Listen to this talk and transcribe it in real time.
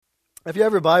If you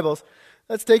have your Bibles,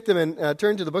 let's take them and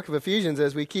turn to the book of Ephesians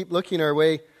as we keep looking our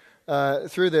way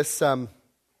through this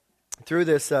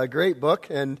great book.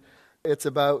 And it's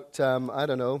about,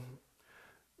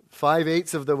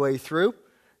 5/8 of the way through.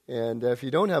 And if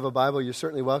you don't have a Bible, you're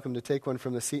certainly welcome to take one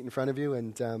from the seat in front of you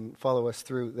and follow us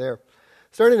through there.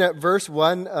 Starting at verse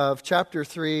 1 of chapter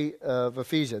 3 of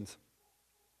Ephesians.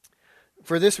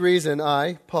 For this reason,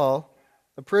 I, Paul,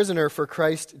 a prisoner for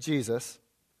Christ Jesus,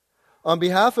 on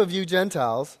behalf of you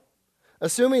Gentiles,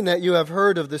 assuming that you have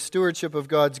heard of the stewardship of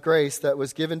God's grace that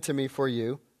was given to me for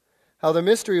you, how the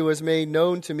mystery was made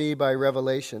known to me by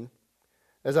revelation,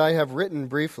 as I have written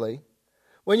briefly.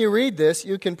 When you read this,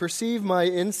 you can perceive my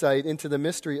insight into the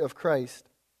mystery of Christ,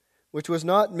 which was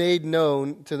not made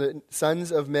known to the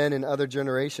sons of men in other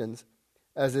generations,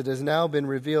 as it has now been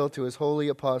revealed to his holy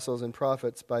apostles and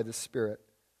prophets by the Spirit.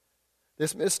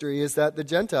 This mystery is that the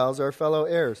Gentiles are fellow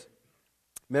heirs,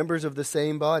 members of the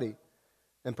same body,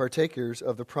 and partakers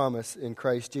of the promise in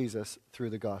Christ Jesus through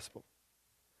the gospel.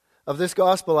 Of this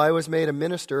gospel I was made a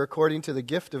minister according to the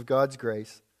gift of God's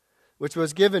grace, which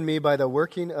was given me by the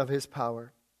working of his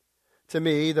power. To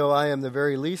me, though I am the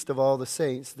very least of all the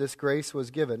saints, this grace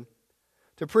was given,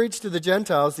 to preach to the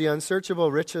Gentiles the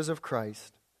unsearchable riches of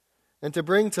Christ, and to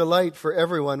bring to light for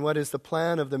everyone what is the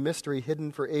plan of the mystery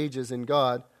hidden for ages in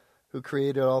God, who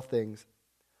created all things,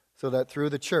 so that through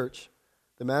the church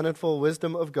the manifold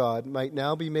wisdom of God might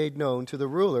now be made known to the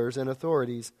rulers and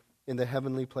authorities in the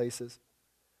heavenly places.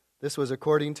 This was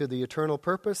according to the eternal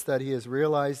purpose that he has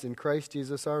realized in Christ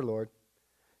Jesus our Lord,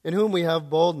 in whom we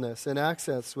have boldness and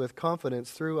access with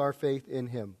confidence through our faith in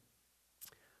him.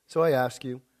 So I ask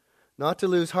you not to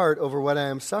lose heart over what I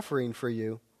am suffering for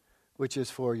you, which is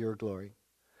for your glory.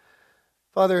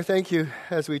 Father, thank you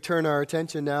as we turn our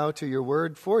attention now to your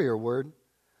word, for your word.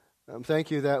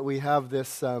 Thank you that we have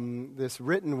this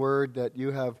written word that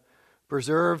you have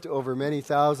preserved over many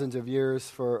thousands of years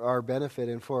for our benefit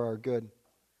and for our good.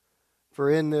 For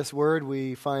in this word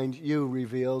we find you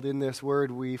revealed. In this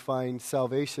word we find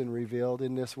salvation revealed.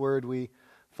 In this word we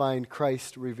find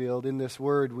Christ revealed. In this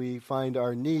word we find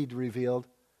our need revealed.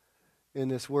 In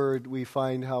this word we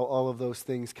find how all of those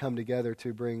things come together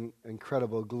to bring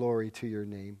incredible glory to your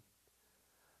name.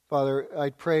 Father,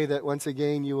 I pray that once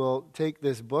again you will take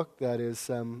this book that is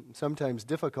sometimes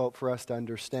difficult for us to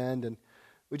understand, and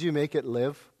would you make it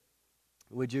live?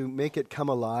 Would you make it come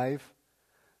alive?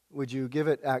 Would you give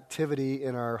it activity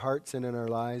in our hearts and in our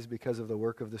lives because of the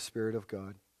work of the Spirit of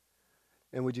God?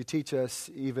 And would you teach us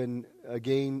even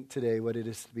again today what it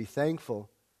is to be thankful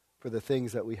for the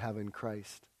things that we have in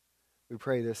Christ? We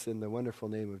pray this in the wonderful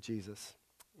name of Jesus.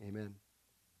 Amen.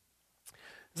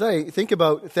 As I think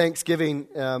about Thanksgiving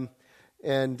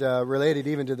and related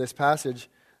even to this passage,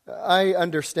 I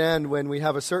understand when we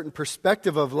have a certain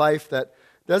perspective of life that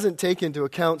doesn't take into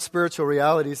account spiritual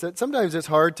realities, that sometimes it's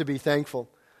hard to be thankful.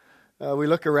 We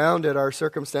look around at our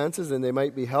circumstances, and they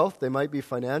might be health, they might be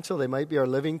financial, they might be our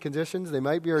living conditions, they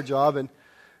might be our job, and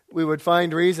we would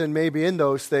find reason maybe in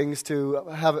those things to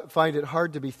find it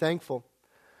hard to be thankful.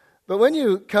 But when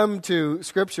you come to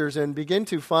Scriptures and begin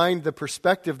to find the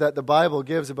perspective that the Bible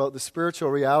gives about the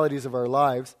spiritual realities of our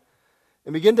lives,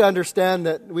 and begin to understand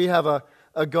that we have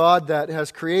a God that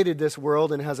has created this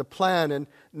world and has a plan and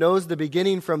knows the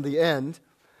beginning from the end,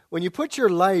 when you put your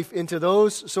life into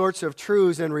those sorts of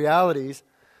truths and realities,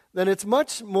 then it's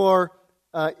much more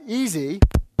easy.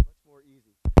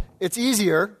 It's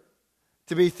easier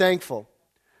to be thankful,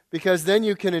 because then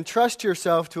you can entrust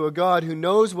yourself to a God who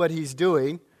knows what he's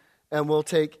doing and will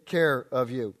take care of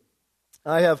you.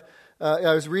 I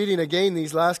was reading again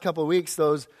these last couple of weeks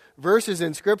those verses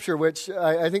in Scripture which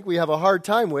I think we have a hard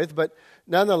time with, but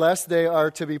nonetheless they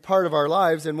are to be part of our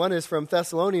lives. And one is from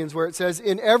Thessalonians, where it says,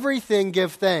 "In everything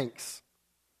give thanks,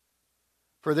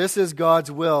 for this is God's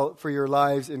will for your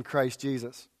lives in Christ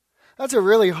Jesus." That's a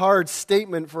really hard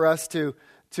statement for us to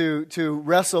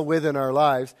wrestle with in our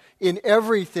lives. In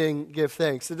everything give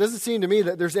thanks. It doesn't seem to me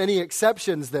that there's any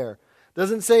exceptions there. It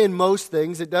doesn't say in most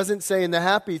things. It doesn't say in the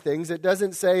happy things. It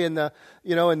doesn't say in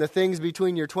the things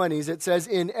between your 20s. It says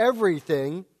in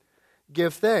everything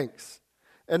give thanks.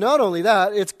 And not only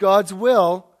that, it's God's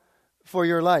will for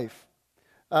your life.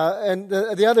 And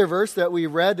the other verse that we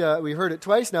read, we heard it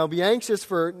twice now, "Be anxious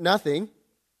for nothing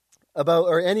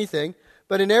or anything,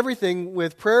 but in everything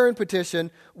with prayer and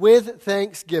petition, with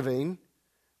thanksgiving,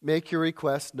 make your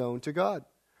requests known to God."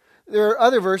 There are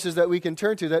other verses that we can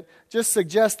turn to that just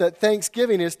suggest that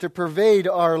thanksgiving is to pervade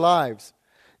our lives.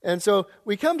 And so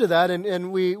we come to that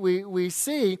and we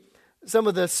see some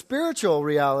of the spiritual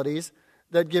realities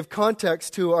that give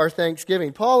context to our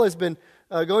thanksgiving. Paul has been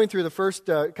going through the first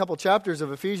couple chapters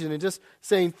of Ephesians and just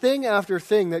saying thing after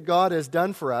thing that God has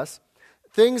done for us,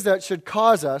 things that should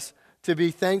cause us to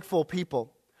be thankful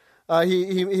people.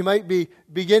 He might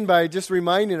begin by just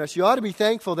reminding us, you ought to be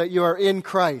thankful that you are in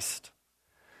Christ.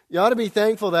 You ought to be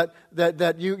thankful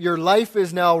that your life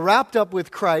is now wrapped up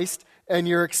with Christ and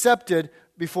you're accepted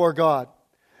before God.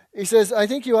 He says, I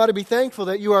think you ought to be thankful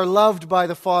that you are loved by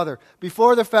the Father.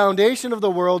 Before the foundation of the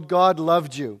world, God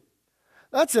loved you.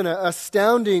 That's an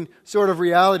astounding sort of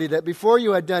reality that before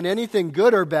you had done anything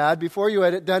good or bad, before you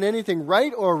had done anything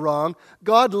right or wrong,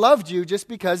 God loved you just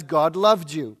because God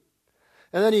loved you.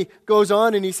 And then he goes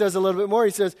on and he says a little bit more.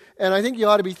 He says, and I think you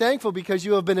ought to be thankful because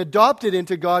you have been adopted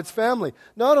into God's family.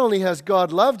 Not only has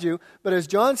God loved you, but as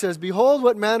John says, behold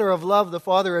what manner of love the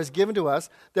Father has given to us,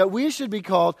 that we should be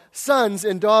called sons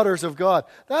and daughters of God.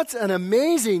 That's an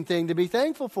amazing thing to be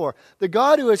thankful for. The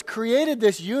God who has created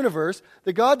this universe,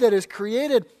 the God that has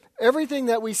created everything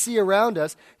that we see around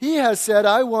us, He has said,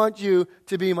 I want you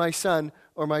to be my son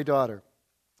or my daughter.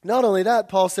 Not only that,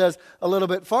 Paul says a little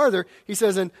bit farther, he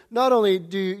says, and not only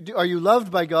are you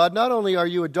loved by God, not only are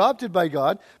you adopted by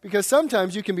God, because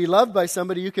sometimes you can be loved by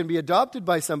somebody, you can be adopted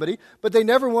by somebody, but they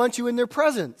never want you in their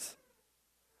presence.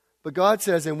 But God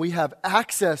says, and we have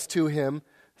access to Him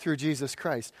through Jesus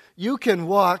Christ. You can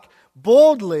walk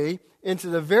boldly into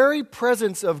the very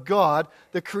presence of God,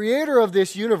 the creator of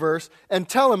this universe, and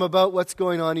tell Him about what's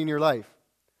going on in your life.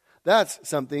 That's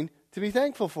something to be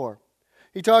thankful for.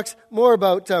 He talks more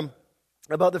about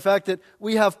the fact that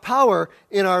we have power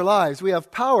in our lives. We have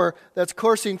power that's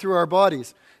coursing through our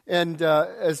bodies. And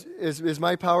is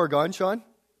my power gone, Sean?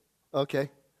 Okay.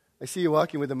 I see you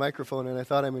walking with the microphone, and I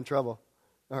thought I'm in trouble.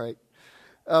 All right.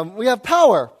 We have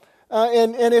power.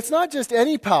 And it's not just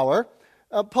any power.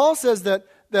 Paul says that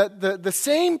the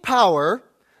same power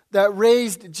that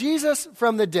raised Jesus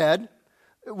from the dead,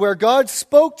 where God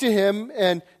spoke to Him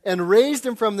and raised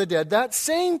Him from the dead, that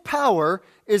same power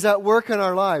is at work in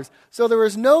our lives. So there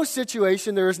is no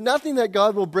situation, there is nothing that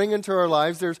God will bring into our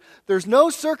lives, there's no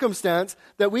circumstance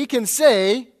that we can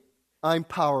say, I'm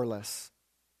powerless.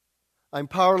 I'm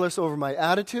powerless over my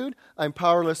attitude, I'm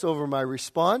powerless over my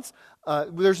response.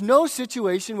 There's no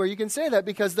situation where you can say that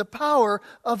because the power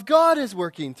of God is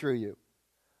working through you.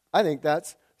 I think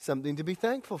that's something to be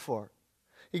thankful for.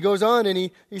 He goes on and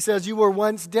he says, you were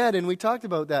once dead, and we talked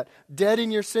about that. Dead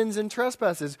in your sins and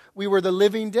trespasses. We were the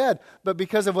living dead. But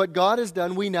because of what God has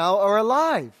done, we now are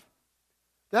alive.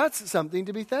 That's something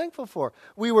to be thankful for.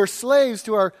 We were slaves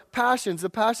to our passions, the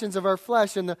passions of our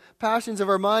flesh and the passions of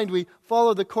our mind. We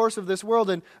followed the course of this world,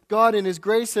 and God in His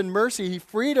grace and mercy, He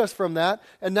freed us from that,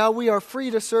 and now we are free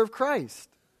to serve Christ.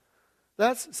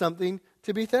 That's something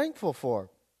to be thankful for.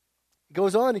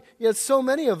 Goes on, he has so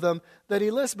many of them that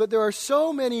he lists, but there are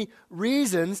so many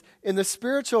reasons in the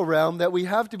spiritual realm that we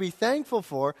have to be thankful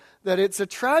for that it's a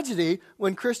tragedy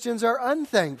when Christians are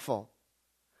unthankful.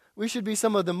 We should be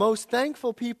some of the most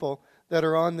thankful people that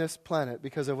are on this planet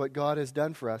because of what God has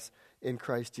done for us in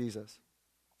Christ Jesus.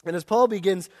 And as Paul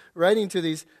begins writing to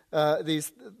these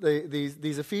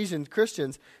Ephesian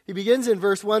Christians, he begins in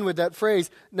verse 1 with that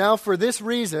phrase, now for this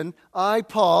reason, I,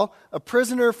 Paul, a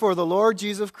prisoner for the Lord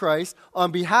Jesus Christ,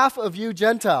 on behalf of you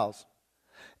Gentiles.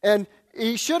 And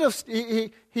he should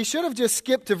have just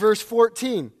skipped to verse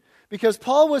 14, because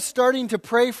Paul was starting to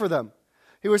pray for them.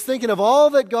 He was thinking of all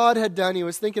that God had done. He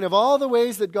was thinking of all the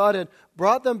ways that God had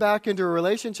brought them back into a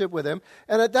relationship with Him.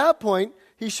 And at that point,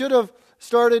 he should have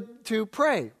started to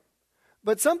pray.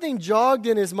 But something jogged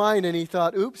in his mind, and he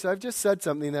thought, oops, I've just said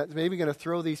something that's maybe going to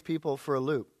throw these people for a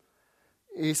loop.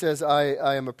 He says,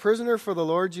 I am a prisoner for the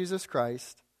Lord Jesus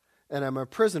Christ, and I'm a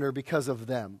prisoner because of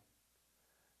them.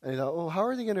 And he thought, oh, how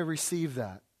are they going to receive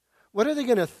that? What are they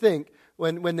going to think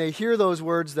when they hear those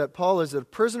words that Paul is a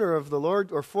prisoner of the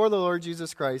Lord, or for the Lord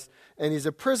Jesus Christ, and he's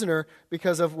a prisoner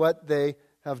because of what they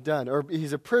have done, or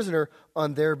he's a prisoner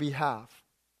on their behalf?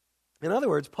 In other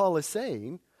words, Paul is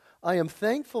saying, I am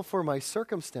thankful for my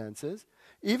circumstances,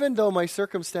 even though my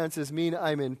circumstances mean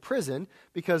I'm in prison,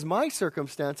 because my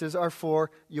circumstances are for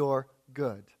your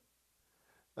good.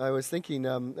 I was thinking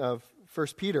of 1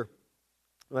 Peter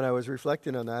when I was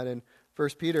reflecting on that, and 1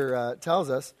 Peter tells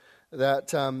us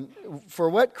that for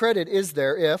what credit is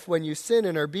there if, when you sin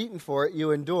and are beaten for it,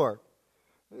 you endure?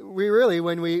 We really,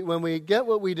 when we get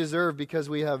what we deserve because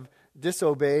we have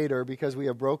disobeyed or because we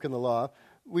have broken the law,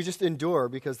 we just endure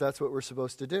because that's what we're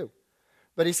supposed to do.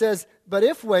 But he says, but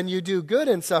if when you do good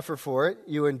and suffer for it,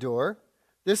 you endure,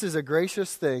 this is a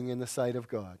gracious thing in the sight of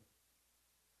God.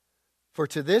 For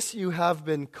to this you have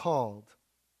been called.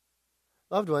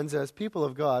 Loved ones, as people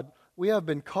of God, we have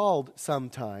been called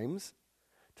sometimes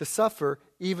to suffer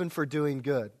even for doing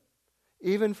good.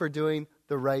 even for doing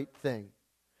the right thing.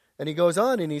 And he goes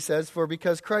on and he says, for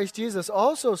because Christ Jesus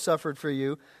also suffered for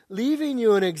you, leaving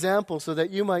you an example so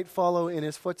that you might follow in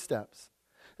his footsteps.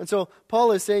 And so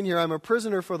Paul is saying here, I'm a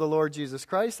prisoner for the Lord Jesus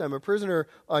Christ. I'm a prisoner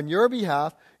on your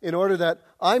behalf in order that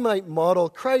I might model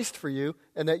Christ for you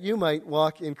and that you might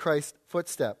walk in Christ's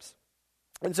footsteps.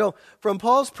 And so from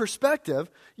Paul's perspective,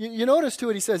 you notice too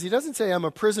what he says. He doesn't say I'm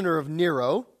a prisoner of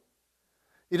Nero.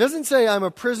 He doesn't say I'm a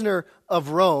prisoner of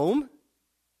Rome.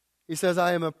 He says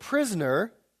I am a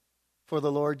prisoner for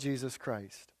the Lord Jesus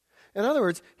Christ. In other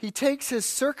words, he takes his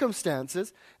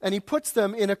circumstances and he puts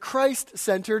them in a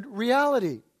Christ-centered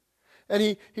reality.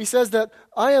 And he says that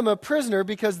I am a prisoner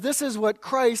because this is what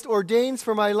Christ ordains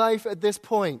for my life at this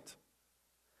point.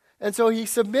 And so he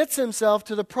submits himself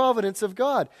to the providence of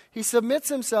God. He submits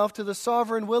himself to the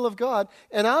sovereign will of God.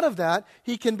 And out of that,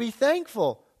 he can be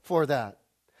thankful for that.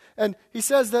 And he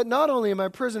says that not only am I a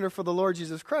prisoner for the Lord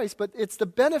Jesus Christ, but it's the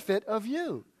benefit of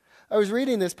you. I was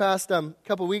reading this past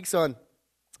couple weeks on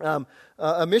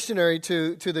a missionary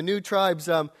to the new tribes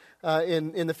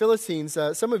in the Philippines.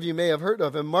 Some of you may have heard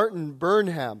of him, Martin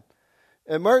Burnham.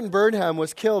 And Martin Burnham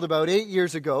was killed about 8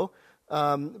 years ago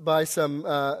by some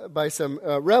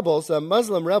rebels,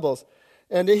 Muslim rebels.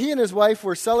 And he and his wife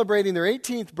were celebrating their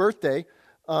 18th birthday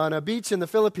on a beach in the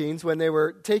Philippines when they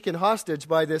were taken hostage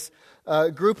by this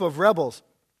group of rebels.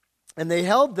 And they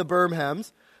held the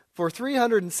Burnhams for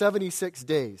 376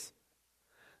 days.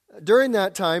 During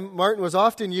that time, Martin was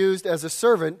often used as a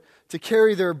servant to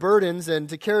carry their burdens and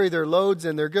to carry their loads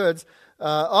and their goods,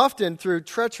 often through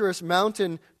treacherous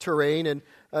mountain terrain. And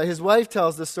his wife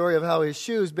tells the story of how his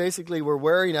shoes basically were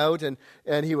wearing out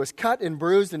and he was cut and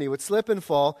bruised and he would slip and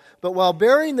fall. But while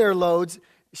bearing their loads,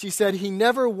 she said he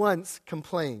never once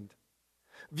complained,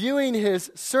 viewing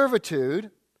his servitude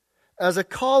as a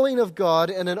calling of God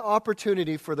and an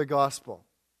opportunity for the gospel.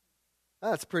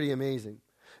 That's pretty amazing.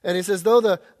 And he says, though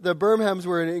the Burnhams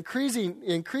were an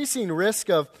increasing risk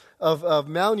of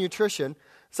malnutrition,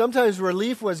 sometimes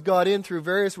relief was got in through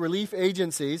various relief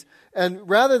agencies, and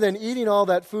rather than eating all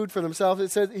that food for themselves, it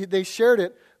said they shared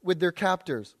it with their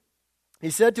captors.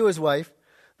 He said to his wife,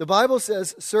 the Bible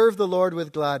says, serve the Lord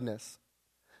with gladness.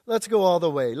 Let's go all the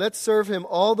way. Let's serve him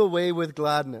all the way with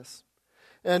gladness.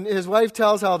 And his wife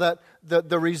tells how that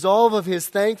the resolve of his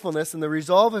thankfulness and the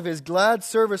resolve of his glad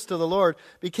service to the Lord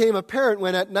became apparent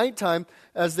when at nighttime,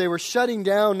 as they were shutting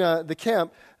down the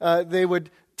camp, they would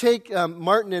take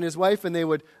Martin and his wife and they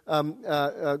would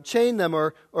chain them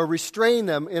or restrain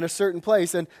them in a certain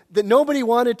place. And that nobody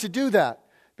wanted to do that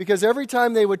because every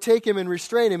time they would take him and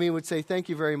restrain him, he would say, thank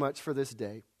you very much for this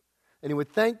day. And he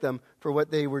would thank them for what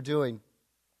they were doing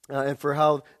and for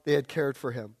how they had cared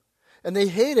for him. And they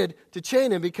hated to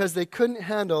chain him because they couldn't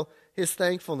handle his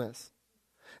thankfulness.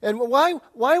 And why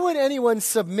would anyone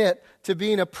submit to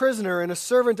being a prisoner and a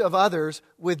servant of others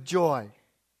with joy?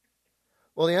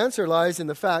 Well, the answer lies in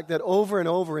the fact that over and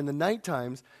over in the night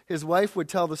times, his wife would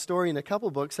tell the story in a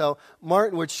couple books how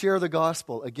Martin would share the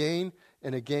gospel again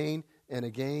and again and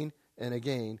again and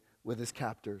again with his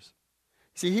captors.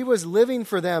 See, he was living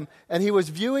for them, and he was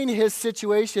viewing his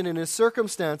situation and his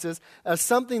circumstances as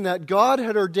something that God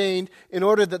had ordained in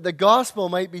order that the gospel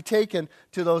might be taken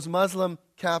to those Muslim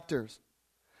captors.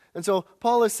 And so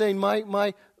Paul is saying,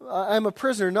 I'm a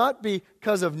prisoner not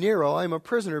because of Nero. I'm a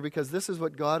prisoner because this is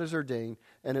what God has ordained,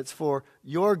 and it's for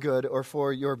your good or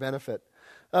for your benefit.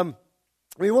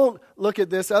 We won't look at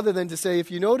this other than to say,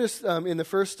 if you notice in the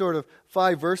first sort of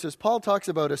 5 verses, Paul talks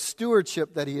about a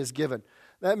stewardship that he is given.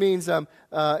 That means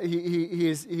he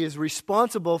is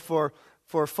responsible for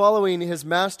following his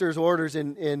master's orders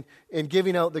in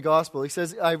giving out the gospel. He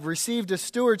says, I've received a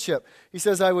stewardship. He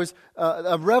says,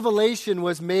 a revelation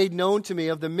was made known to me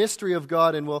of the mystery of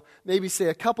God, and we'll maybe say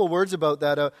a couple words about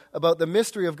that, about the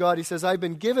mystery of God. He says, I've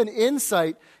been given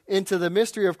insight into the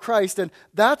mystery of Christ, and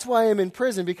that's why I'm in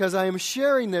prison, because I am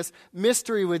sharing this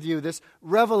mystery with you, this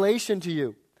revelation to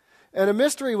you. And a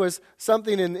mystery was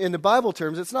something in the Bible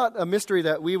terms. It's not a mystery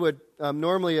that we would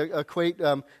normally equate,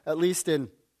 at least in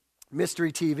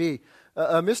mystery TV.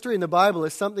 A mystery in the Bible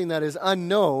is something that is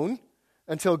unknown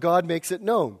until God makes it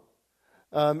known.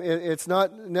 It's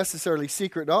not necessarily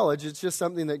secret knowledge. It's just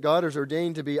something that God has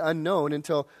ordained to be unknown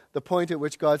until the point at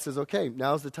which God says, okay,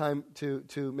 now's the time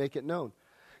to make it known.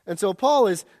 And so Paul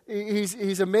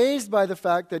he's amazed by the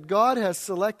fact that God has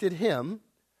selected him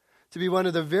to be one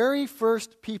of the very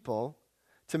first people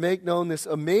to make known this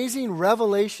amazing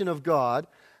revelation of God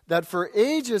that for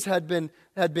ages had been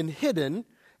hidden.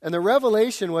 And the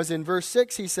revelation was in verse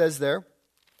 6, he says there,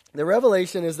 the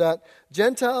revelation is that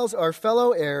Gentiles are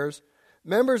fellow heirs,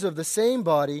 members of the same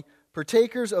body,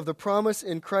 partakers of the promise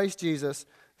in Christ Jesus,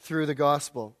 through the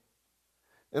gospel.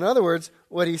 In other words,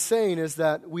 what he's saying is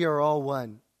that we are all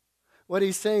one. What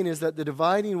he's saying is that the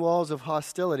dividing walls of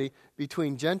hostility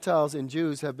between Gentiles and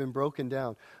Jews have been broken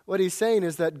down. What he's saying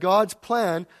is that God's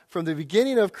plan from the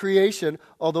beginning of creation,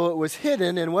 although it was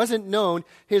hidden and wasn't known,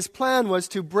 his plan was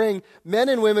to bring men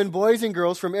and women, boys and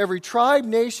girls from every tribe,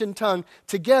 nation, tongue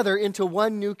together into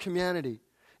one new community,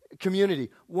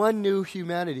 one new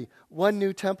humanity, one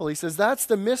new temple. He says that's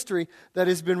the mystery that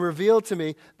has been revealed to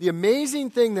me, the amazing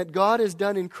thing that God has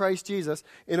done in Christ Jesus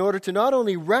in order to not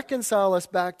only reconcile us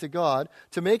back to God,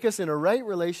 to make us in a right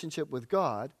relationship with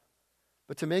God,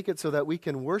 but to make it so that we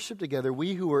can worship together.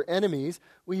 We who were enemies,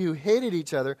 we who hated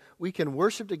each other, we can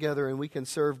worship together and we can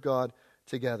serve God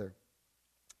together.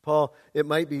 Paul, he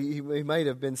might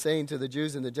have been saying to the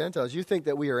Jews and the Gentiles, you think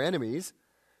that we are enemies,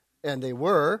 and they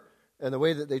were, and the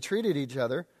way that they treated each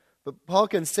other. But Paul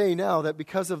can say now that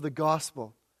because of the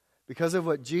gospel, because of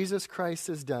what Jesus Christ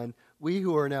has done, we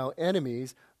who are now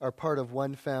enemies are part of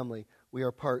one family. We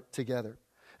are part together.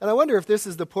 And I wonder if this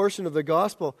is the portion of the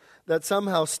gospel that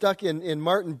somehow stuck in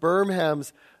Martin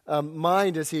Birmingham's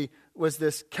mind as he was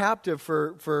this captive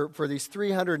for these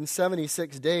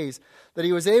 376 days, that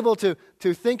he was able to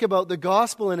think about the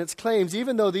gospel and its claims,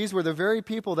 even though these were the very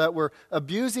people that were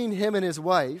abusing him and his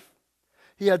wife.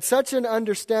 He had such an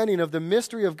understanding of the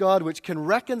mystery of God which can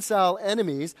reconcile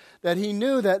enemies that he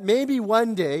knew that maybe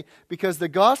one day, because the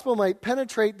gospel might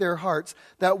penetrate their hearts,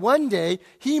 that one day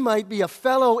he might be a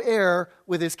fellow heir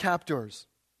with his captors.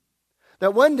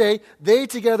 That one day they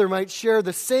together might share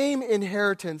the same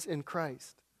inheritance in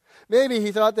Christ. Maybe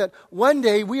he thought that one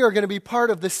day we are going to be part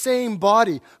of the same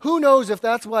body. Who knows if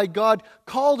that's why God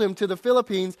called him to the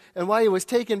Philippines and why he was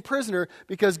taken prisoner,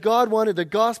 because God wanted the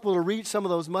gospel to reach some of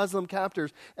those Muslim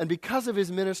captors, and because of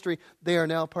his ministry, they are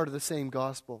now part of the same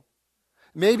gospel.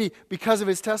 Maybe because of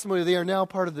his testimony, they are now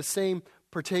part of the same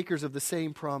partakers of the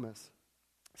same promise.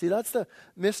 See, that's the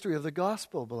mystery of the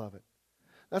gospel, beloved.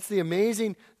 That's the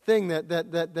amazing thing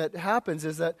that happens,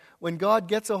 is that when God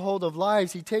gets a hold of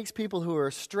lives, he takes people who are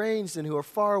estranged and who are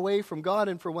far away from God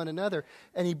and for one another,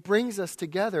 and he brings us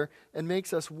together and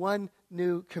makes us one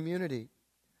new community.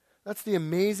 That's the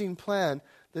amazing plan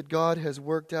that God has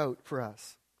worked out for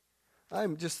us.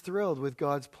 I'm just thrilled with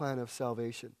God's plan of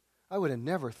salvation. I would have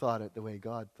never thought it the way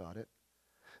God thought it.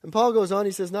 And Paul goes on,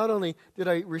 he says, not only did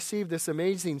I receive this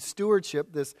amazing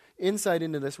stewardship, this insight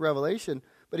into this revelation,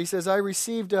 but he says, I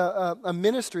received a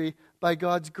ministry by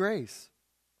God's grace.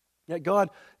 Yet God,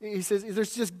 he says,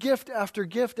 there's just gift after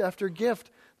gift after gift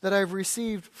that I've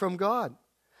received from God.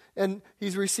 And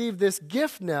he's received this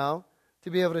gift now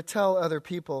to be able to tell other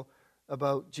people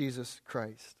about Jesus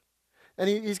Christ. And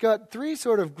he's got three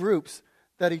sort of groups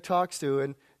that he talks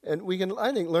to, and we can,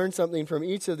 I think, learn something from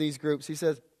each of these groups. He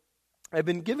says, I've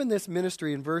been given this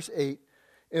ministry in verse 8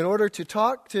 in order to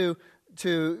talk to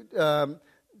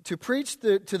preach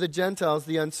to the Gentiles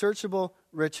the unsearchable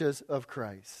riches of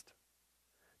Christ.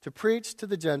 To preach to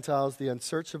the Gentiles the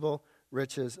unsearchable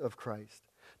riches of Christ.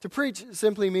 To preach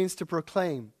simply means to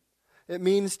proclaim. It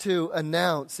means to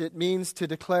announce. It means to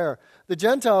declare. The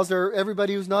Gentiles are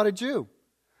everybody who's not a Jew.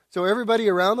 So everybody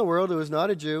around the world who is not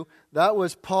a Jew, that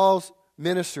was Paul's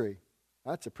ministry.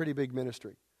 That's a pretty big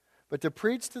ministry. But to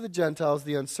preach to the Gentiles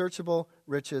the unsearchable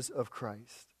riches of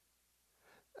Christ.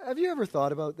 Have you ever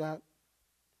thought about that?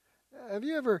 Have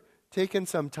you ever taken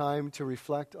some time to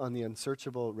reflect on the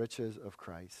unsearchable riches of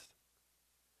Christ?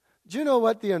 Do you know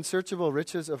what the unsearchable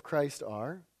riches of Christ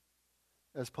are,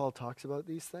 as Paul talks about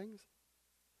these things?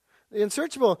 The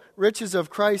unsearchable riches of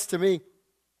Christ, to me,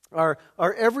 are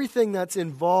everything that's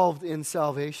involved in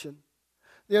salvation.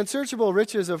 The unsearchable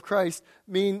riches of Christ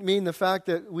mean the fact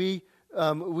that we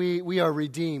are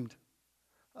redeemed.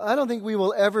 I don't think we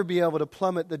will ever be able to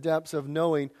plummet the depths of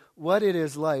knowing what it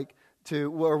is like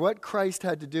or what Christ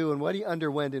had to do and what he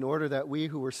underwent in order that we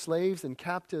who were slaves and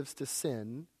captives to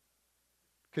sin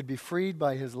could be freed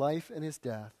by his life and his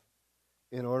death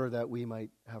in order that we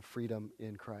might have freedom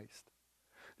in Christ.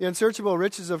 The unsearchable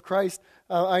riches of Christ,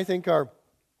 I think, are,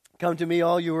 come to me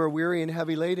all you who are weary and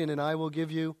heavy laden, and I will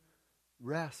give you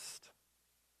rest.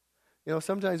 You know,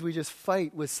 sometimes we just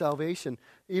fight with salvation.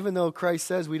 Even though Christ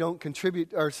says we don't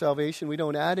contribute our salvation, we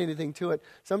don't add anything to it,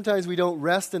 sometimes we don't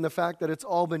rest in the fact that it's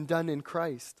all been done in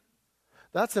Christ.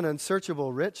 That's an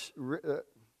unsearchable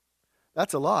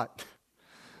that's a lot.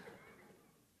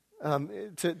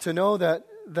 To know that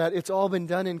it's all been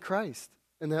done in Christ,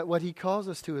 and that what he calls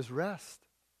us to is rest.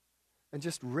 And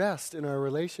just rest in our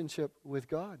relationship with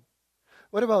God.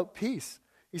 What about peace?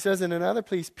 He says in another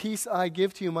place, peace I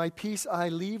give to you, my peace I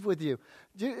leave with you.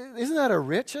 Isn't that a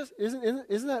riches?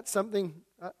 Isn't that something?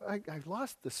 I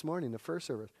lost this morning, the first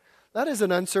service. That is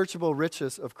an unsearchable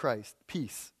riches of Christ,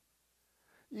 peace.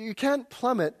 You can't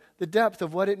plummet the depth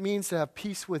of what it means to have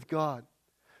peace with God,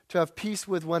 to have peace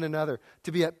with one another,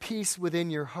 to be at peace within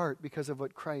your heart because of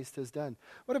what Christ has done.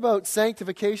 What about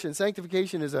sanctification?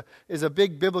 Sanctification is a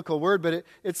big biblical word, but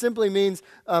it simply means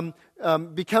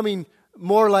becoming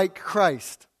more like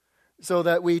Christ, so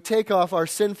that we take off our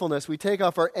sinfulness, we take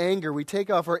off our anger, we take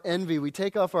off our envy, we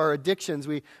take off our addictions,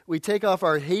 we take off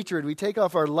our hatred, we take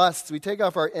off our lusts, we take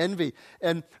off our envy,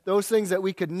 and those things that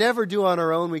we could never do on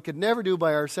our own, we could never do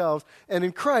by ourselves. And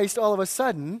in Christ, all of a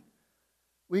sudden,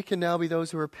 we can now be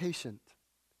those who are patient.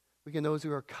 We can be those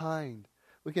who are kind.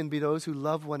 We can be those who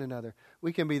love one another.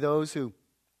 We can be those who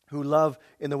love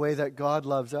in the way that God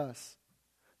loves us.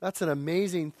 That's an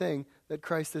amazing thing that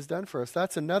Christ has done for us.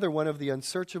 That's another one of the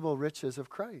unsearchable riches of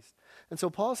Christ. And so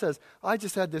Paul says, I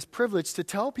just had this privilege to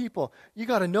tell people, you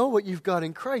got to know what you've got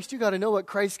in Christ. You got to know what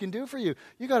Christ can do for you.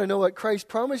 You got to know what Christ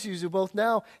promises you both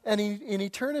now and in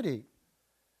eternity.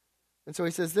 And so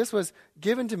he says, this was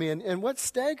given to me. And what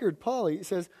staggered Paul, he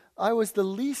says, I was the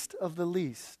least of the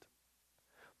least.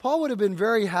 Paul would have been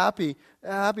very happy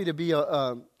to be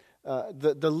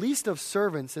the least of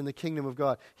servants in the kingdom of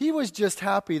God. He was just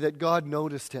happy that God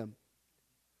noticed him.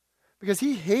 Because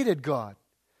he hated God.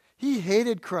 He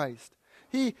hated Christ.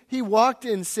 He walked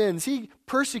in sins. He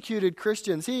persecuted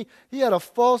Christians. He had a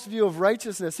false view of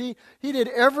righteousness. He did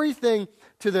everything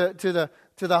to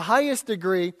the highest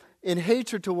degree in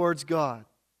hatred towards God.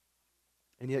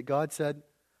 And yet God said,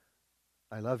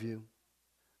 I love you.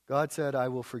 God said, I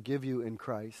will forgive you in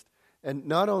Christ. And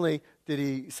not only did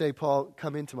he say, Paul,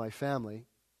 come into my family,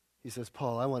 he says,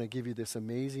 Paul, I want to give you this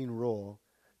amazing role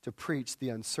to preach the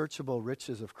unsearchable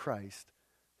riches of Christ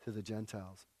to the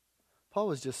Gentiles. Paul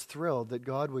was just thrilled that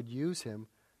God would use him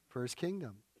for his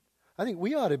kingdom. I think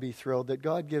we ought to be thrilled that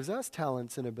God gives us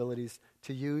talents and abilities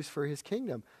to use for his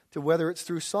kingdom, to whether it's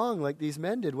through song like these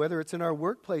men did, whether it's in our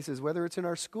workplaces, whether it's in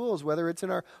our schools, whether it's in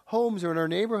our homes or in our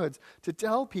neighborhoods, to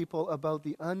tell people about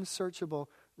the unsearchable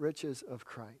riches of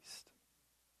Christ.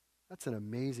 That's an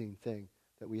amazing thing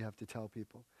that we have to tell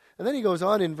people. And then he goes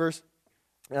on in verse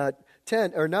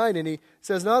 10 or 9, and he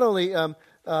says, not only am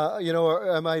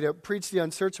I to preach the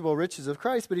unsearchable riches of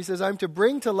Christ, but he says, I'm to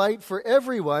bring to light for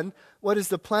everyone what is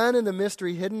the plan and the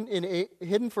mystery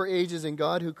hidden for ages in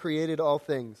God who created all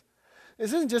things.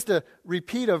 This isn't just a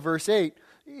repeat of verse 8.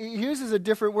 He uses a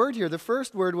different word here. The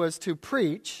first word was to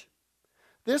preach.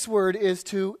 This word is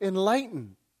to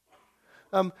enlighten.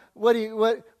 What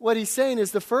he's saying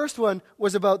is the first one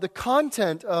was about the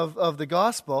content of the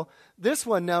gospel. This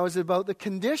one now is about the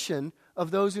condition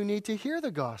of those who need to hear the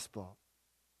gospel.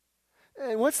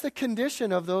 And what's the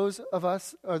condition of those of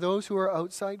us, or those who are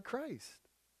outside Christ?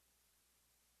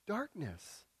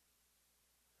 Darkness.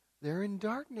 They're in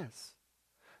darkness.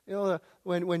 You know,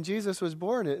 when Jesus was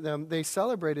born, they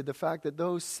celebrated the fact that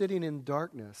those sitting in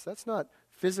darkness, that's not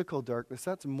physical darkness,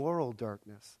 that's moral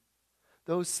darkness.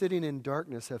 Those sitting in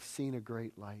darkness have seen a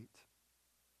great light.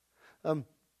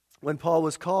 When Paul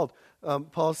was called,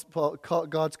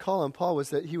 God's call on Paul was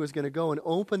that he was going to go and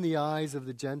open the eyes of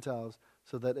the Gentiles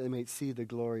so that they might see the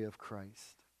glory of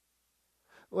Christ.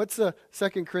 What's 2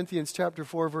 Corinthians chapter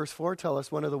 4, verse 4 tell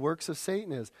us one of the works of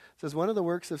Satan is? It says one of the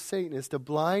works of Satan is to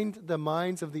blind the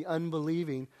minds of the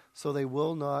unbelieving so they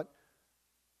will not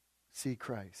see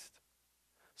Christ.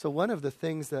 So one of the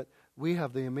things that we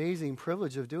have the amazing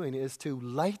privilege of doing is to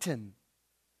lighten,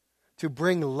 to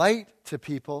bring light to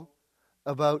people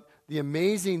about the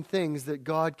amazing things that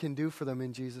God can do for them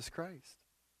in Jesus Christ.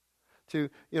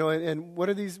 And what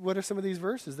are some of these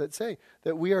verses that say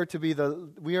that we are to be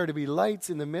lights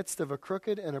in the midst of a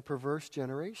crooked and a perverse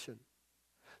generation?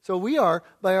 So we are,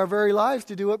 by our very lives,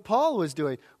 to do what Paul was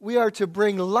doing. We are to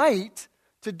bring light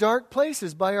to dark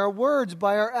places by our words,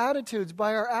 by our attitudes,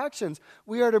 by our actions.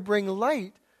 We are to bring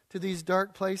light to these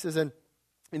dark places. And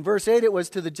in verse 8 it was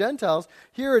to the Gentiles.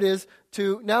 Here it is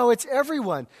now it's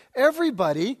everyone.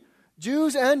 Everybody,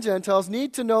 Jews and Gentiles,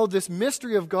 need to know this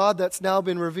mystery of God that's now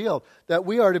been revealed, that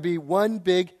we are to be one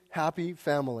big happy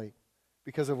family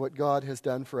because of what God has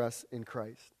done for us in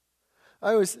Christ.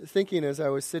 I was thinking as I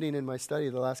was sitting in my study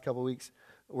the last couple of weeks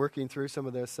working through some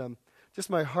of this, just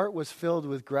my heart was filled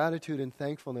with gratitude and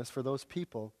thankfulness for those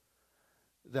people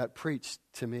that preached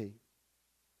to me,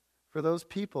 for those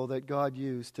people that God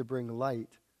used to bring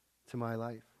light to my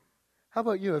life. How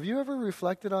about you? Have you ever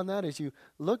reflected on that as you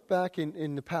look back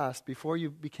in the past before you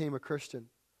became a Christian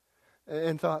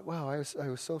and thought, wow, I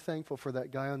was so thankful for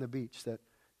that guy on the beach that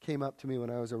came up to me when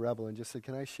I was a rebel and just said,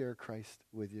 can I share Christ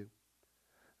with you?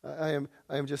 I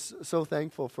am just so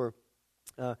thankful for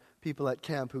people at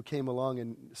camp who came along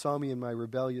and saw me in my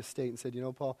rebellious state and said, you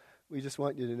know, Paul, We just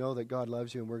want you to know that God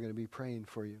loves you and we're going to be praying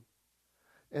for you.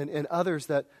 And others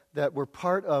that were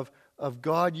part of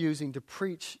God using to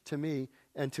preach to me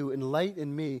and to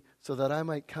enlighten me so that I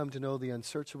might come to know the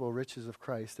unsearchable riches of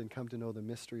Christ and come to know the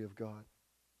mystery of God.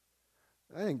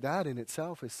 I think that in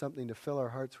itself is something to fill our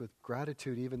hearts with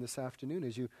gratitude even this afternoon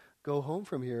as you go home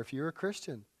from here, if you're a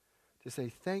Christian, to say,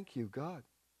 thank you, God,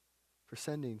 for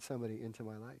sending somebody into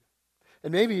my life.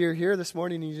 And maybe you're here this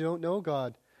morning and you don't know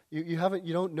God. You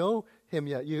don't know Him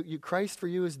yet. Christ for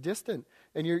you is distant.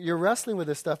 And you're wrestling with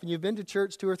this stuff, and you've been to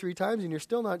church 2 or 3 times and you're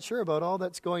still not sure about all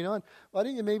that's going on. Why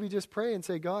don't you maybe just pray and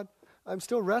say, God, I'm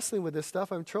still wrestling with this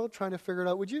stuff. I'm trying to figure it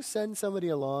out. Would you send somebody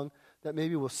along that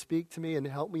maybe will speak to me and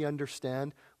help me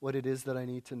understand what it is that I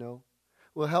need to know?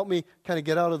 Will help me kind of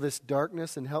get out of this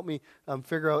darkness and help me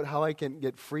figure out how I can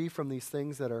get free from these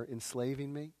things that are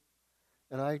enslaving me?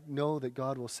 And I know that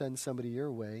God will send somebody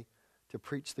your way to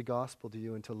preach the gospel to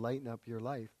you and to lighten up your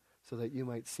life so that you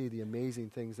might see the amazing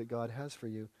things that God has for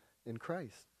you in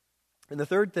Christ. And the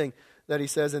third thing that he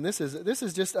says, and this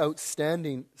is just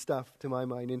outstanding stuff to my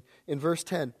mind, in verse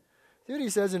 10. See what he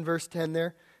says in verse 10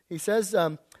 there? He says,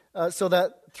 so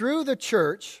that through the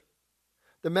church,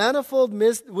 the manifold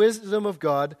wisdom of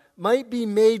God might be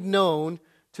made known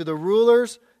to the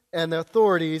rulers and the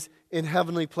authorities in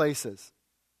heavenly places.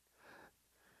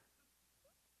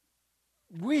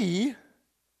 We,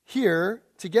 here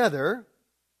together,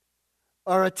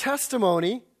 are a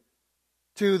testimony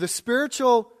to the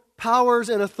spiritual powers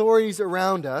and authorities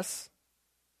around us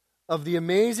of the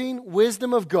amazing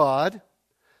wisdom of God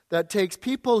that takes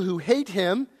people who hate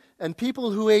Him and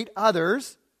people who hate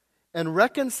others and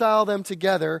reconcile them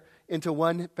together into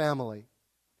one family.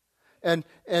 And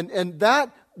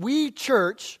that we,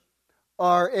 church,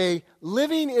 are a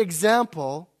living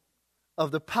example of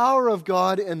the power of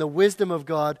God and the wisdom of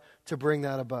God to bring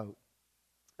that about.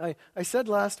 I said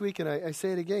last week, and I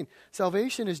say it again,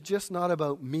 salvation is just not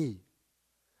about me.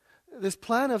 This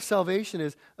plan of salvation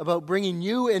is about bringing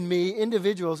you and me,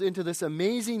 individuals, into this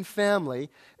amazing family.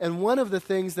 And one of the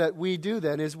things that we do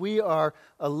then is we are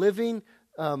a living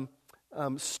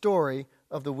story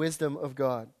of the wisdom of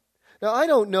God. Now, I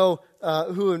don't know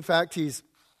who, in fact,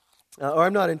 or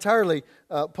I'm not entirely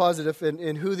positive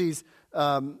in who these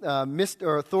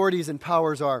or authorities and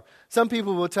powers are. Some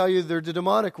people will tell you they're the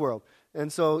demonic world.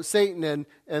 And so Satan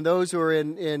and those who are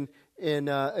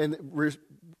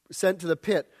sent to the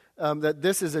pit, that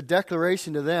this is a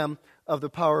declaration to them of the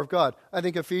power of God. I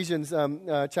think Ephesians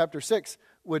chapter 6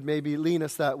 would maybe lean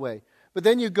us that way. But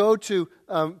then you go to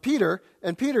Peter,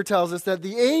 and Peter tells us that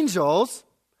the angels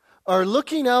are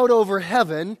looking out over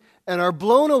heaven and are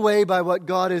blown away by what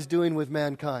God is doing with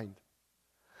mankind.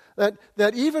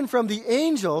 That even from the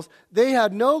angels, they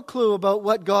had no clue about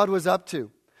what God was up to.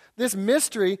 This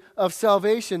mystery of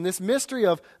salvation, this mystery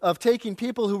of taking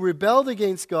people who rebelled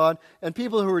against God and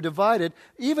people who were divided,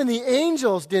 even the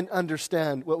angels didn't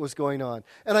understand what was going on.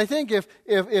 And I think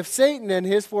if Satan and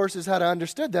his forces had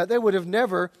understood that, they would have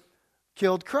never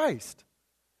killed Christ,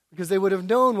 because they would have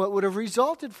known what would have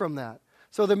resulted from that.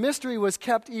 So the mystery was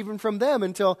kept even from them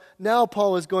until now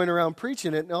Paul is going around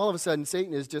preaching it, and all of a sudden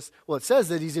Satan is just, it says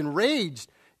that he's enraged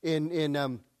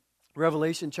in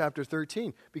Revelation chapter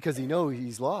 13 because he knows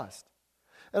he's lost.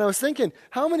 And I was thinking,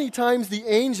 how many times the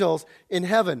angels in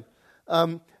heaven,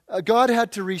 God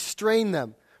had to restrain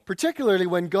them, particularly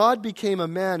when God became a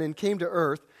man and came to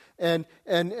earth. And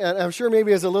I'm sure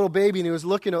maybe as a little baby and he was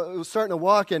starting to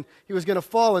walk and he was going to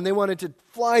fall, and they wanted to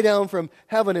fly down from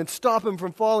heaven and stop him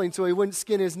from falling so he wouldn't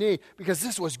skin his knee, because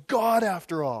this was God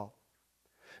after all.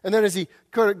 And then as he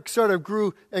sort of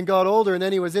grew and got older, and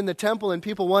then he was in the temple and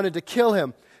people wanted to kill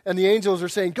him, and the angels were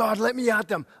saying, God, let me at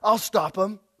them. I'll stop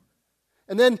them.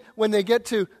 And then when they get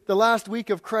to the last week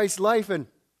of Christ's life, and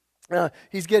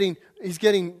he's getting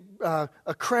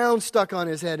a crown stuck on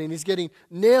his head, and he's getting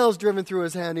nails driven through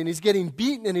his hand, and he's getting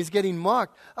beaten, and he's getting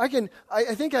mocked. I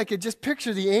think I could just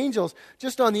picture the angels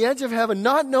just on the edge of heaven,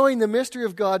 not knowing the mystery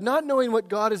of God, not knowing what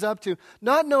God is up to,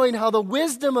 not knowing how the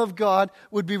wisdom of God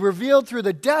would be revealed through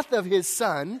the death of His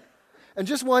Son, and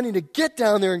just wanting to get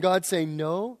down there, and God saying,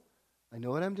 no, I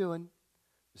know what I'm doing.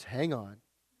 Just hang on.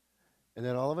 And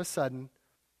then all of a sudden,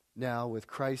 now with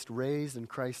Christ raised and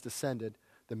Christ ascended,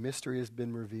 the mystery has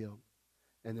been revealed.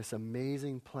 And this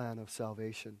amazing plan of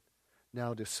salvation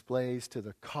now displays to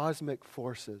the cosmic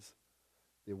forces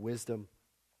the wisdom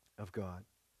of God.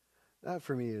 That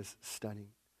for me is stunning.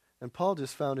 And Paul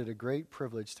just found it a great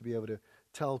privilege to be able to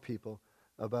tell people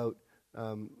about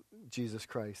Jesus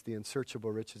Christ, the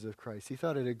unsearchable riches of Christ. He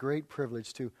thought it a great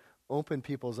privilege to open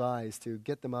people's eyes, to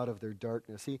get them out of their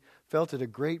darkness. He felt it a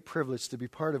great privilege to be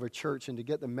part of a church and to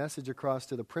get the message across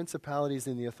to the principalities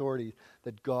and the authorities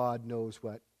that God knows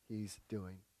what he's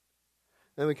doing.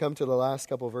 Then we come to the last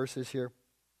couple verses here,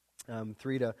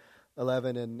 3 to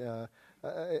 11, and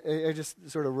I just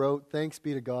sort of wrote, thanks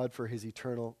be to God for his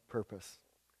eternal purpose.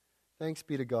 Thanks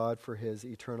be to God for his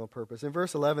eternal purpose. In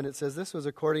verse 11 it says, this was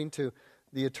according to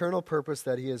the eternal purpose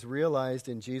that he has realized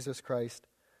in Jesus Christ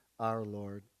our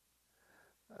Lord.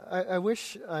 I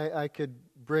wish I could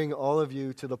bring all of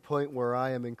you to the point where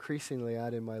I am increasingly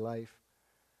at in my life,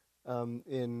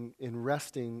 in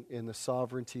resting in the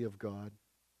sovereignty of God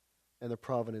and the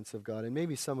providence of God. And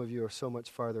maybe some of you are so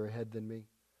much farther ahead than me.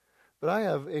 But I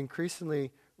have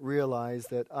increasingly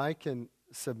realized that I can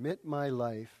submit my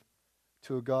life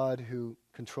to a God who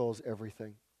controls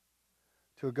everything,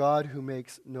 to a God who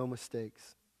makes no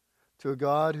mistakes, to a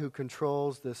God who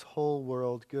controls this whole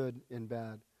world, good and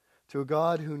bad, to a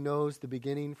God who knows the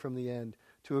beginning from the end,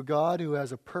 to a God who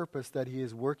has a purpose that he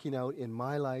is working out in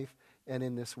my life and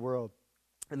in this world.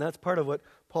 And that's part of what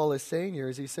Paul is saying here,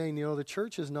 is he's saying, the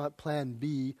church is not plan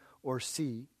B or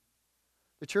C.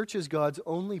 The church is God's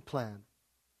only plan.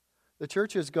 The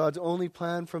church is God's only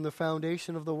plan from the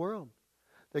foundation of the world.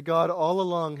 That God all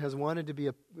along has wanted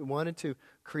to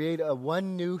create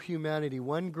one new humanity,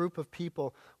 one group of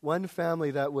people, one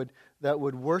family that would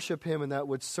worship him and that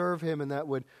would serve him and that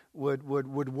would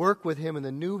work with him in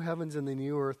the new heavens and the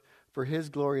new earth for his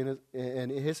glory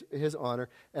and his honor.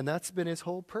 And that's been his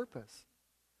whole purpose.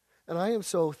 And I am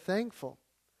so thankful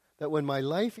that when my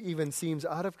life even seems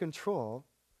out of control,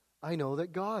 I know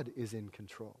that God is in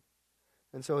control.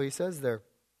 And so he says there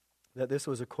that this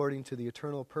was according to the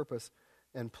eternal purpose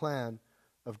and plan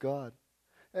of God.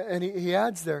 And he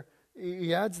adds there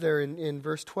in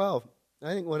verse 12,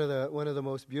 I think one of the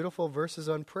most beautiful verses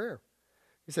on prayer.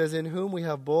 He says, in whom we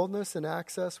have boldness and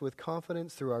access with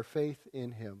confidence through our faith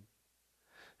in him.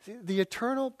 See, the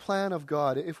eternal plan of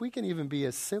God, if we can even be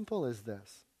as simple as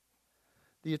this,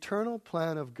 the eternal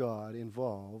plan of God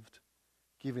involved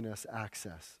giving us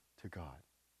access to God.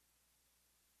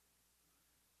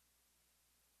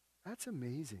 That's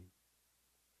amazing.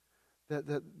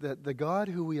 That the God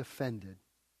who we offended,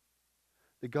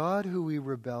 the God who we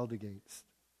rebelled against,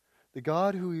 the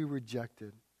God who we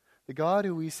rejected, the God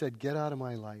who we said, get out of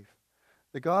my life,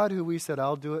 the God who we said,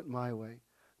 I'll do it my way,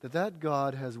 that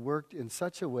God has worked in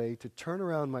such a way to turn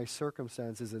around my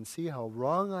circumstances and see how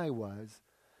wrong I was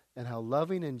and how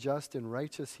loving and just and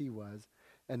righteous he was,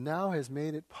 and now has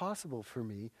made it possible for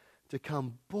me to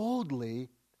come boldly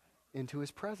into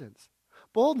his presence.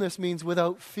 Boldness means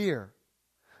without fear.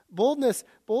 Boldness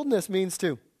means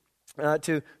to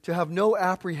have no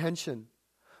apprehension.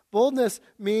 Boldness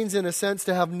means, in a sense,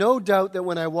 to have no doubt that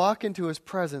when I walk into his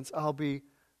presence, there's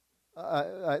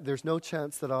no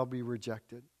chance that I'll be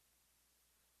rejected.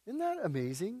 Isn't that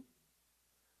amazing?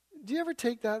 Do you ever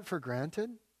take that for granted?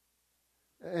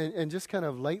 And just kind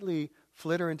of lightly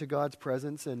flitter into God's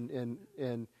presence and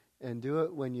do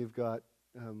it when you've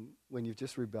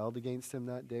just rebelled against him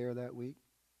that day or that week?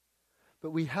 But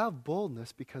we have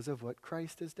boldness because of what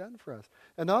Christ has done for us.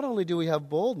 And not only do we have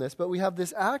boldness, but we have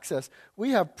this access. We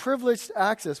have privileged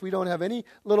access. We don't have any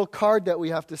little card that we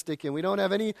have to stick in. We don't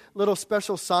have any little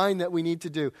special sign that we need to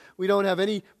do. We don't have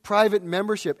any private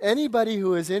membership. Anybody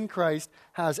who is in Christ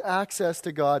has access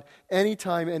to God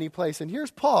anytime, any place. And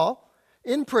here's Paul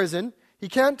in prison. He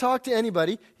can't talk to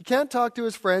anybody. He can't talk to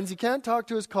his friends. He can't talk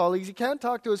to his colleagues. He can't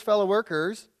talk to his fellow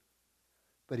workers.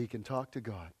 But he can talk to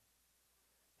God.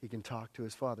 He can talk to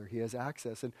his Father. He has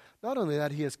access. And not only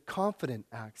that, he has confident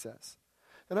access.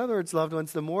 In other words, loved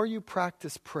ones, the more you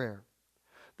practice prayer,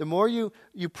 the more you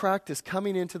practice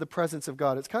coming into the presence of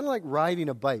God. It's kind of like riding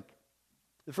a bike.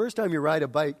 The first time you ride a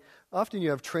bike, often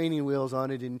you have training wheels on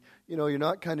it and you're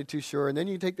not kind of too sure. And then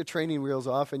you take the training wheels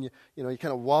off and you kind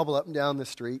of wobble up and down the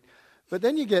street. But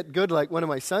then you get good, like one of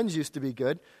my sons used to be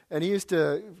good. And he used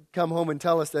to come home and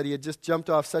tell us that he had just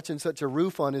jumped off such and such a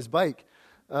roof on his bike.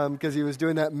 Because he was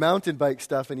doing that mountain bike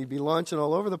stuff and he'd be launching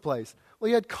all over the place. Well,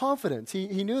 he had confidence.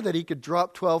 He knew that he could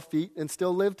drop 12 feet and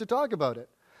still live to talk about it.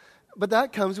 But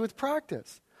that comes with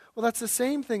practice. Well, that's the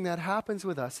same thing that happens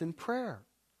with us in prayer.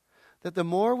 That the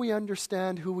more we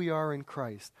understand who we are in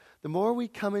Christ, the more we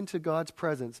come into God's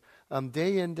presence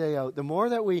day in, day out, the more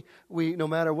that we, no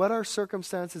matter what our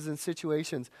circumstances and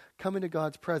situations, come into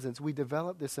God's presence, we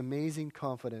develop this amazing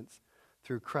confidence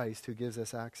through Christ who gives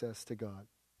us access to God.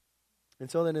 And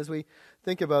so then as we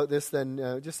think about this,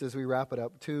 then just as we wrap it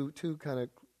up, two kind of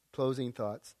closing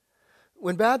thoughts.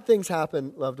 When bad things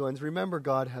happen, loved ones, remember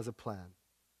God has a plan.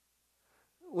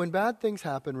 When bad things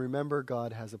happen, remember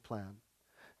God has a plan.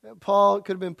 Paul,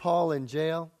 could have been Paul in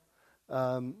jail.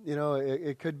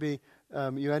 It could be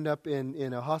you end up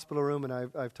in a hospital room, and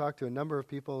I've talked to a number of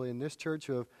people in this church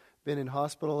who have been in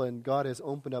hospital, and God has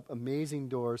opened up amazing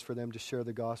doors for them to share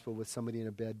the gospel with somebody in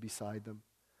a bed beside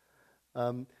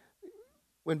them.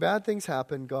 When bad things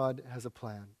happen, God has a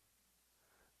plan.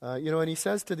 And he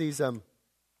says to these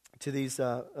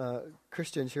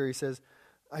Christians here, he says,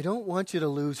 I don't want you to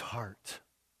lose heart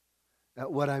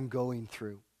at what I'm going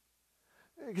through.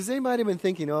 Because they might have been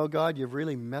thinking, oh, God, you've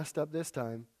really messed up this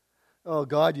time. Oh,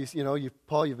 God,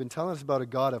 Paul, you've been telling us about a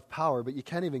God of power, but you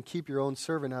can't even keep your own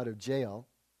servant out of jail.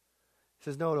 He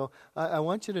says, no, I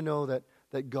want you to know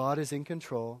that God is in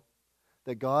control,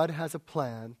 that God has a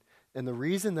plan, and the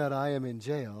reason that I am in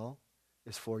jail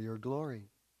is for your glory.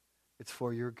 It's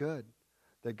for your good.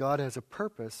 That God has a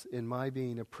purpose in my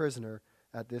being a prisoner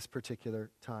at this particular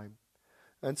time.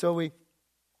 And so we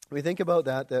think about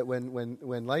that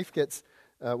when life gets,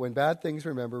 when bad things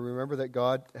remember that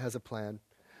God has a plan.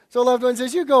 So loved ones,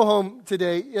 as you go home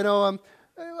today,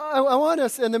 I want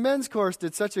us, and the men's course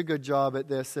did such a good job at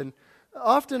this, and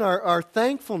often our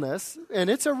thankfulness, and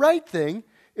it's a right thing,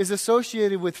 is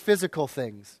associated with physical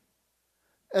things.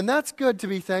 And that's good to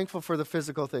be thankful for the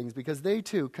physical things because they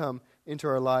too come into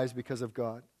our lives because of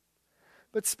God.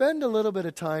 But spend a little bit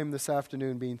of time this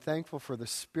afternoon being thankful for the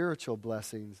spiritual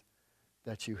blessings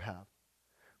that you have.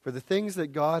 For the things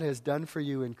that God has done for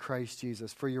you in Christ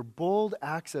Jesus, for your bold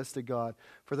access to God,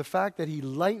 for the fact that He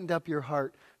lightened up your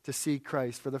heart to see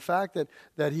Christ, for the fact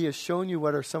that He has shown you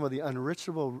what are some of the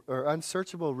unreachable or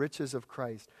unsearchable riches of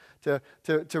Christ,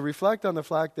 to reflect on the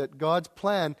fact that God's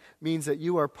plan means that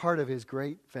you are part of His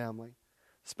great family.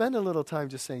 Spend a little time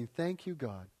just saying, thank you,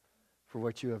 God, for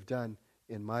what you have done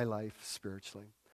in my life spiritually.